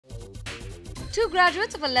Two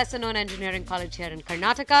graduates of a lesser-known engineering college here in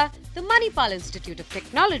Karnataka, the Manipal Institute of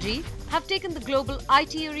Technology, have taken the global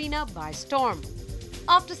IT arena by storm.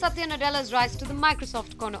 After Satya Nadella's rise to the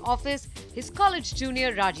Microsoft corner office, his college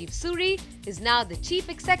junior Rajeev Suri is now the chief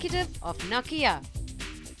executive of Nokia.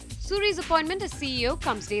 Suri's appointment as CEO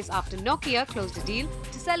comes days after Nokia closed a deal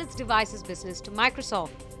to sell its devices business to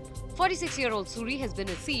Microsoft. 46-year-old Suri has been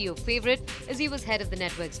a CEO favorite as he was head of the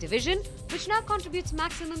networks division, which now contributes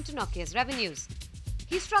maximum to Nokia's revenues.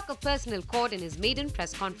 He struck a personal chord in his maiden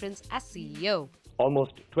press conference as CEO.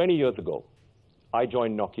 Almost 20 years ago, I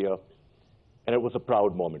joined Nokia, and it was a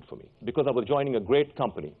proud moment for me because I was joining a great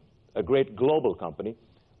company, a great global company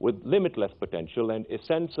with limitless potential and a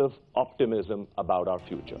sense of optimism about our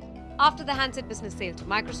future. After the handset business sale to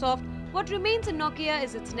Microsoft, what remains in Nokia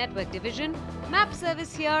is its network division, map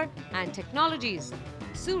service here, and technologies.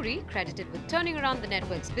 Suri, credited with turning around the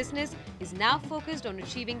networks business, is now focused on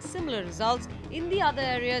achieving similar results in the other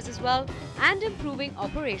areas as well and improving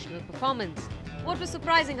operational performance. What was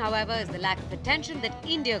surprising, however, is the lack of attention that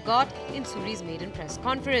India got in Suri's maiden press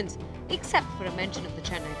conference, except for a mention of the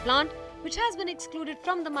Chennai plant, which has been excluded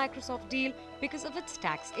from the Microsoft deal because of its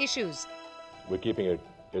tax issues. We're keeping it.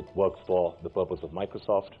 It works for the purpose of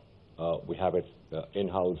Microsoft. We have it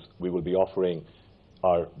in-house. We will be offering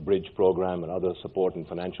our bridge program and other support and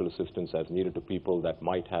financial assistance as needed to people that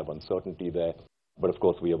might have uncertainty there. But of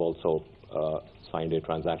course, we have also signed a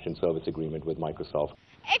transaction service agreement with Microsoft.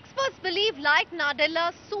 Experts believe, like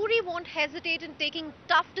Nadella, Suri won't hesitate in taking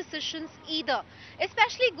tough decisions either,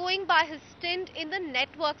 especially going by his stint in the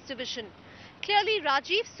networks division. Clearly,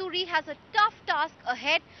 Rajeev Suri has a tough task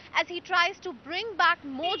ahead as he tries to bring back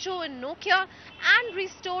mojo in Nokia and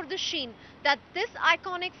restore the sheen that this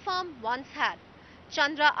iconic firm once had.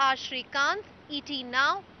 Chandra R. Srikanth, ET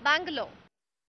Now, Bangalore.